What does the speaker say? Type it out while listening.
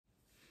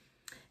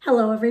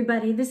Hello,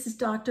 everybody. This is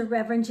Dr.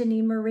 Reverend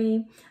Jenine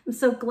Marie. I'm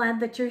so glad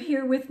that you're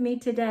here with me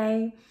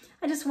today.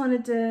 I just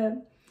wanted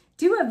to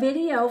do a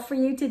video for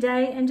you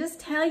today and just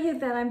tell you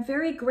that I'm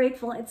very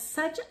grateful. It's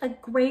such a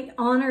great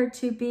honor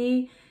to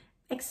be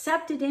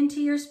accepted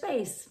into your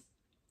space.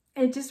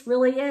 It just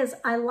really is.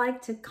 I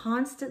like to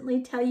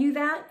constantly tell you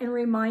that and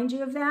remind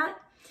you of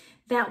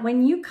that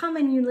when you come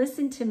and you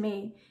listen to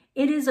me,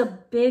 it is a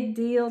big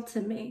deal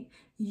to me.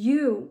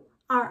 You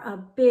are a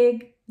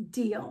big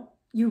deal.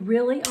 You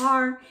really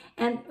are.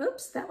 And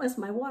oops, that was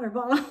my water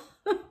bottle.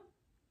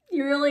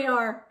 You really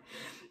are.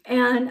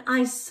 And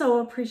I so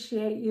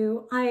appreciate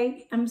you.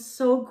 I am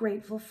so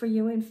grateful for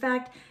you. In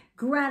fact,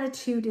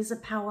 gratitude is a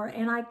power,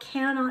 and I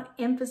cannot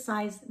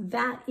emphasize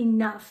that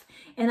enough.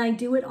 And I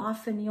do it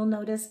often, you'll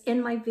notice in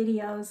my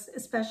videos,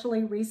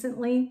 especially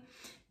recently.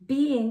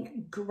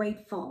 Being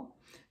grateful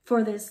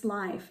for this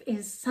life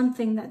is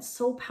something that's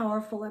so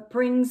powerful. It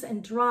brings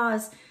and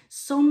draws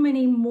so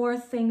many more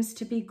things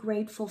to be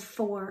grateful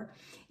for.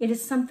 It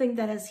is something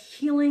that is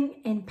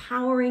healing,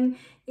 empowering.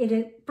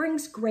 It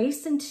brings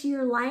grace into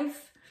your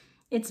life.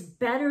 It's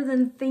better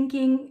than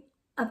thinking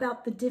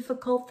about the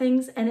difficult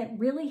things, and it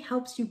really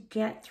helps you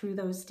get through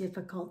those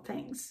difficult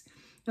things.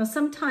 Now,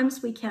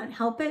 sometimes we can't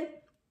help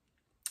it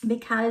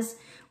because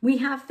we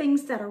have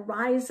things that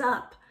arise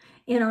up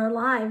in our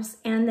lives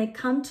and they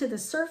come to the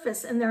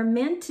surface, and they're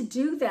meant to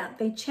do that.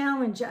 They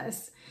challenge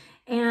us.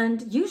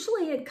 And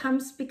usually it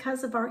comes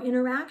because of our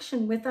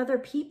interaction with other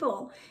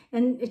people,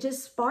 and it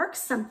just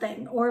sparks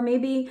something, or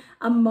maybe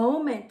a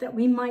moment that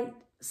we might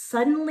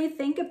suddenly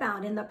think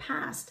about in the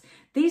past.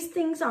 These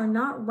things are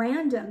not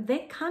random.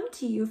 They come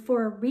to you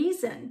for a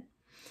reason,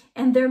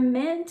 and they're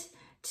meant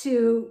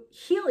to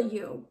heal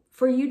you,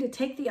 for you to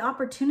take the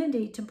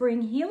opportunity to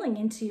bring healing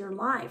into your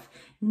life.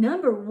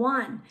 Number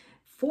one,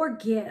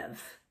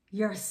 forgive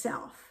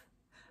yourself.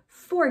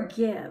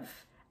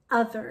 Forgive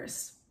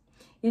others.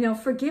 You know,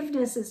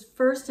 forgiveness is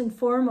first and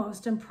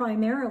foremost and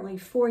primarily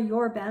for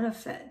your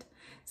benefit.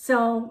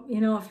 So, you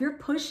know, if you're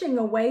pushing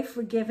away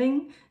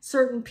forgiving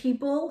certain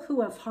people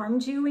who have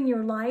harmed you in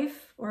your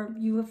life, or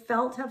you have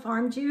felt have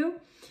harmed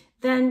you,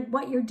 then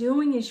what you're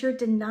doing is you're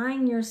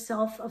denying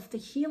yourself of the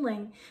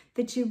healing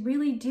that you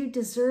really do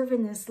deserve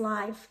in this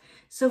life.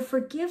 So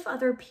forgive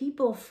other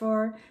people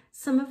for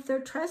some of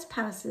their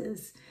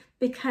trespasses,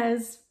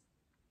 because,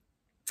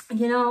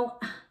 you know,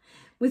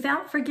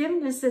 without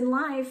forgiveness in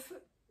life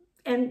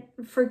and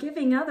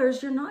forgiving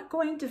others, you're not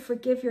going to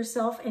forgive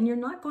yourself, and you're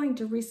not going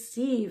to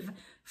receive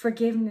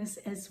forgiveness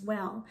as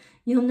well.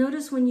 You'll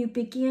notice when you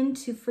begin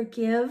to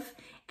forgive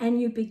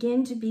and you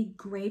begin to be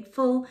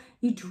grateful,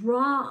 you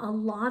draw a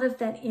lot of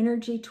that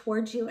energy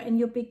towards you, and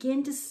you'll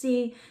begin to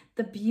see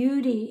the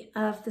beauty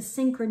of the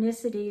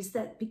synchronicities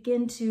that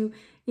begin to,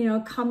 you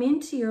know, come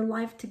into your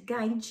life to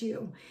guide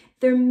you.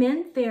 They're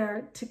meant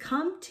there to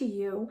come to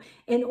you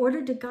in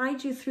order to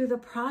guide you through the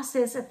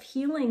process of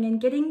healing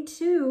and getting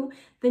to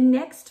the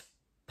next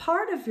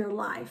part of your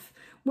life.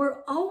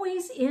 We're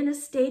always in a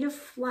state of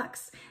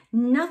flux.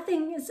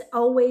 Nothing is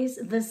always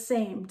the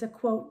same, to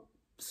quote,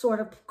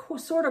 sort of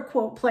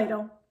quote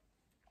Plato.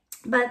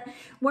 But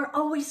we're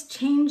always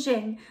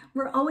changing.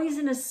 We're always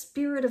in a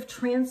spirit of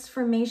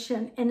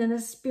transformation and in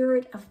a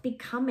spirit of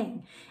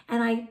becoming.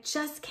 And I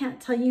just can't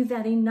tell you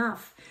that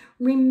enough.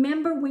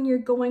 Remember, when you're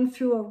going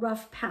through a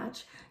rough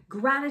patch,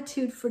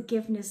 gratitude,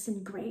 forgiveness,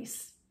 and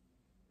grace.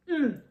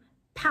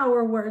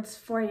 Power words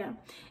for you.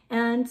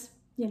 And,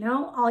 you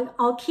know,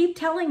 I'll keep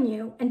telling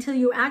you until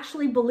you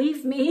actually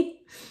believe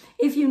me.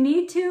 If you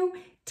need to,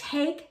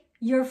 take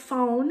your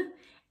phone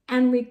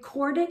and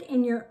record it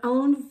in your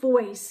own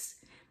voice.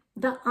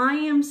 The I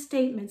am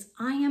statements.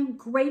 I am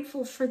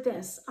grateful for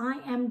this.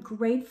 I am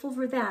grateful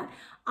for that.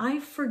 I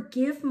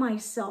forgive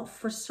myself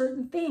for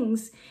certain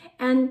things,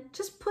 and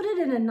just put it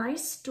in a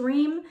nice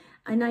stream,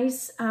 a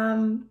nice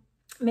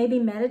maybe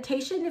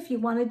meditation if you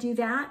want to do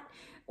that,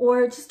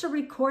 or just a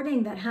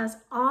recording that has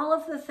all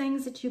of the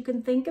things that you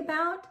can think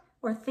about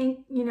or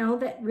think, you know,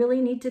 that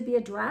really need to be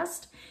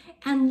addressed,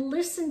 and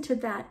listen to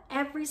that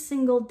every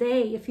single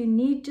day if you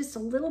need just a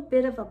little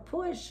bit of a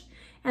push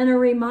and a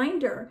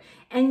reminder,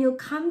 and you'll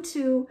come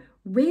to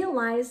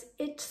realize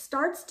it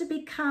starts to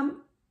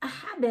become a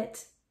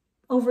habit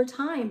over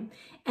time,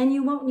 and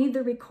you won't need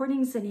the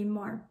recordings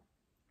anymore.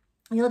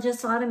 You'll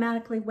just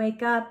automatically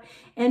wake up,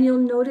 and you'll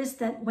notice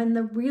that when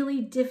the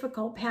really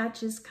difficult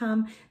patches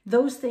come,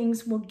 those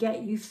things will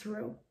get you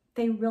through.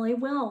 They really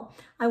will.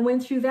 I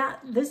went through that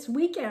this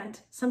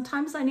weekend.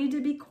 Sometimes I need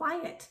to be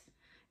quiet.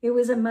 It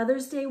was a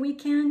Mother's Day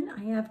weekend.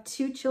 I have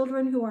 2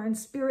 children who are in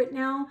spirit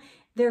now.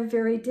 They're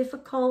very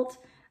difficult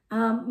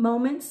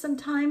moments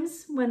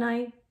sometimes when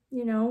I,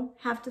 you know,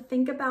 have to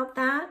think about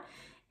that.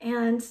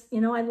 And,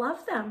 you know, I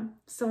love them.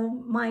 So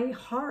my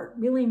heart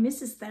really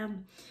misses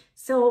them.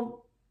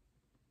 So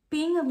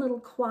being a little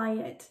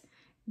quiet,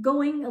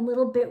 going a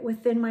little bit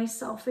within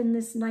myself in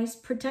this nice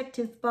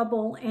protective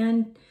bubble,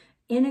 and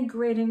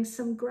integrating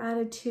some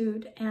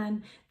gratitude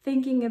and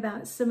thinking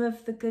about some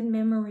of the good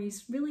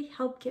memories really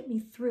helped get me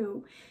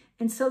through.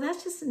 And so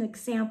that's just an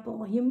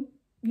example.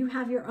 You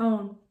have your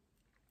own.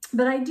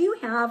 But I do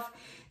have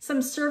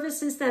some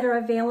services that are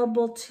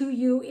available to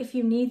you if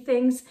you need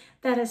things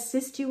that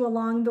assist you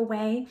along the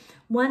way.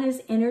 One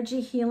is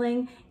energy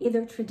healing,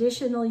 either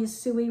traditional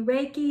Usui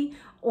Reiki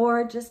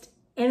or just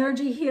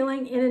energy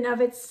healing in and of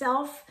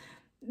itself,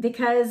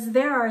 because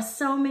there are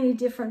so many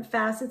different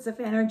facets of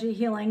energy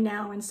healing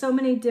now and so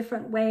many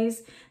different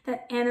ways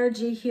that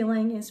energy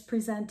healing is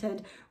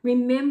presented.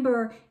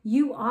 Remember,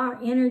 you are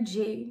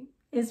energy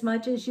as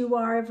much as you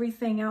are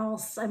everything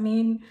else. I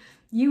mean,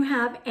 you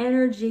have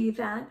energy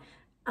that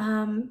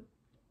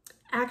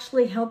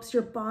actually helps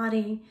your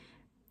body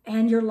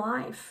and your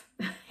life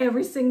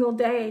every single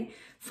day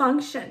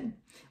function.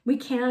 We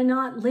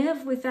cannot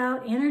live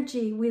without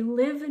energy. We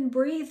live and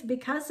breathe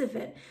because of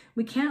it.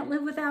 We can't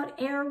live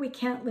without air. We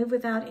can't live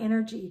without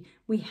energy.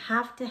 We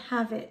have to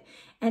have it.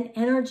 And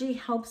energy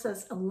helps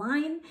us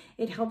align.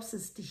 It helps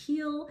us to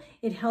heal.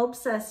 It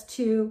helps us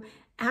to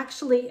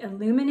actually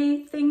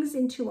illuminate things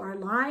into our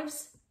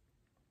lives.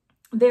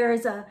 There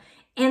is a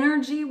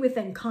energy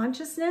within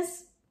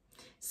consciousness.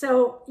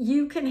 So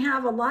you can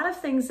have a lot of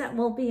things that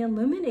will be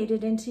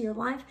illuminated into your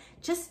life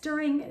just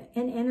during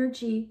an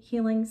energy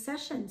healing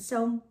session.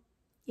 So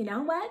you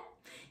know what?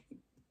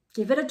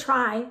 Give it a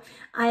try.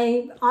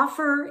 I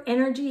offer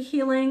energy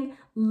healing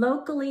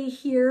locally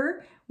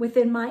here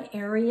within my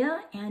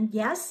area. And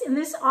yes, in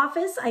this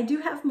office, I do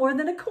have more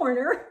than a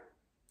corner.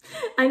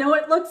 I know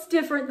it looks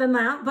different than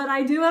that, but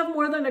I do have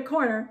more than a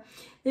corner.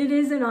 It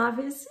is an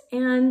office.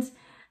 And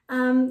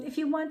if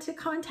you want to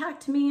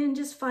contact me and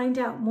just find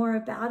out more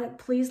about it,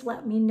 please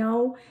let me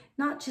know,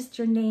 not just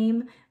your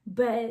name,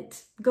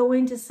 but go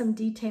into some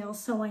details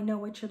so I know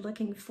what you're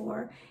looking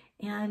for.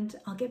 And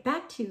I'll get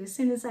back to you as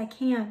soon as I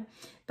can.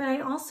 But I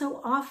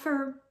also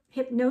offer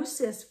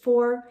hypnosis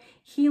for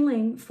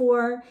healing,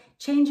 for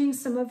changing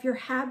some of your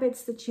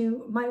habits that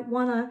you might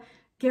want to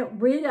get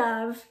rid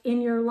of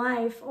in your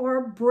life,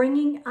 or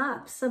bringing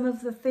up some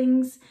of the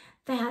things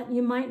that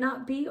you might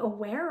not be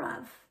aware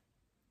of.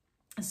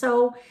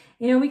 So,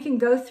 we can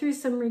go through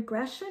some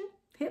regression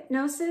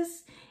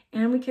hypnosis,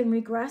 and we can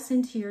regress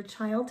into your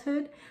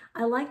childhood.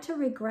 I like to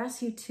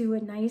regress you to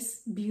a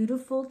nice,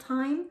 beautiful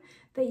time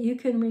that you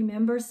can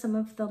remember some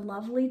of the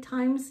lovely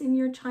times in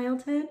your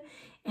childhood.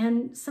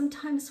 And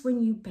sometimes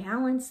when you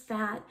balance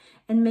that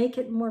and make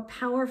it more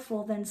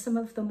powerful than some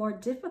of the more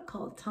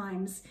difficult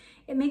times,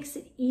 it makes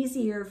it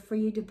easier for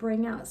you to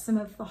bring out some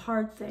of the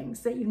hard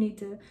things that you need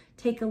to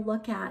take a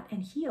look at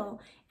and heal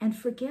and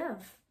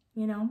forgive,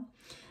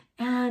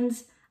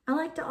 And I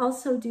like to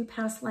also do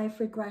past life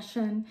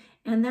regression,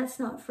 and that's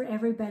not for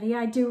everybody.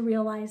 I do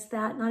realize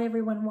that not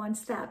everyone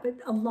wants that, but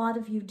a lot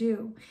of you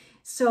do.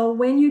 So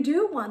when you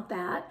do want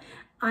that,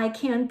 I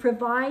can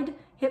provide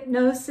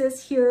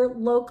hypnosis here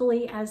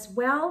locally as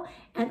well,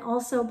 and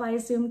also by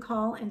Zoom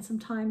call, and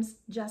sometimes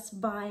just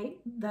by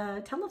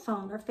the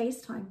telephone or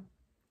FaceTime.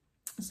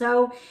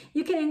 So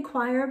you can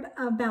inquire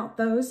about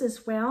those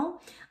as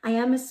well. I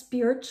am a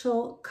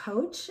spiritual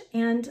coach,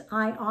 and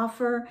I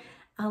offer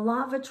a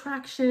law of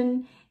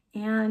attraction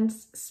and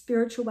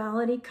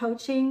spirituality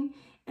coaching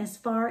as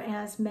far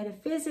as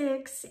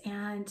metaphysics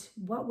and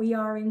what we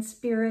are in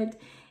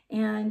spirit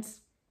and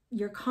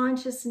your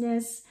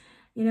consciousness.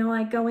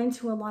 I go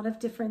into a lot of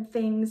different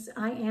things.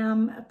 I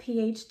am a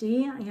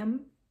PhD. I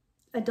am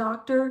a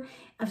doctor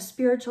of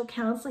spiritual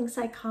counseling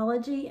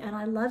psychology, and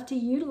I love to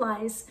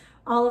utilize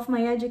all of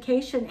my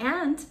education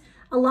and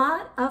a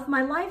lot of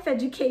my life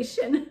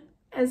education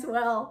as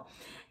well.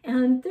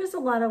 And there's a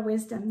lot of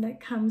wisdom that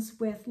comes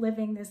with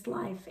living this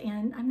life.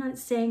 And I'm not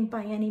saying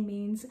by any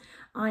means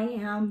I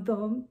am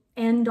the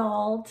end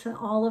all to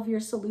all of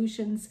your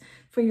solutions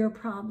for your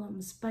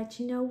problems. But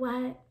you know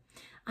what?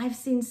 I've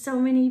seen so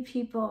many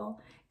people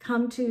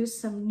come to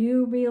some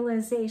new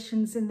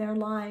realizations in their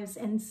lives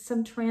and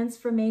some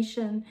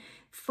transformation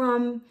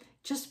from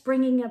just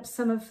bringing up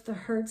some of the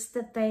hurts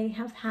that they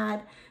have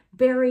had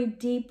buried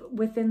deep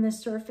within the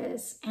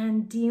surface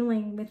and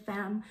dealing with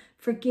them,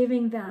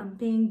 forgiving them,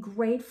 being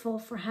grateful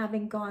for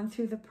having gone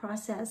through the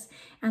process,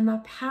 and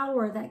the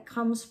power that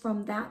comes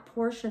from that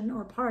portion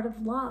or part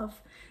of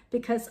love,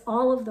 because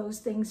all of those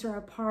things are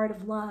a part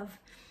of love.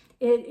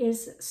 It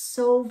is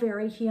so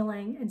very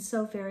healing and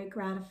so very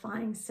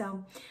gratifying.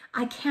 So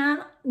I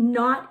can't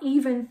not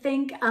even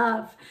think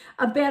of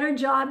a better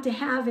job to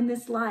have in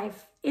this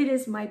life. It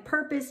is my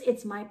purpose,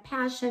 it's my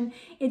passion,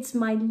 it's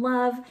my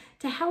love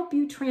to help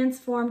you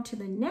transform to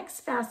the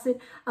next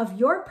facet of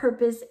your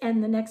purpose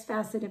and the next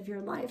facet of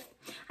your life.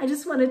 I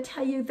just want to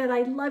tell you that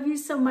I love you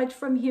so much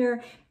from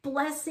here.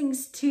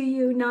 Blessings to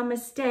you.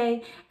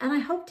 Namaste. And I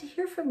hope to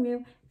hear from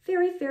you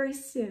very, very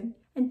soon.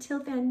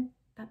 Until then,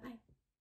 bye-bye.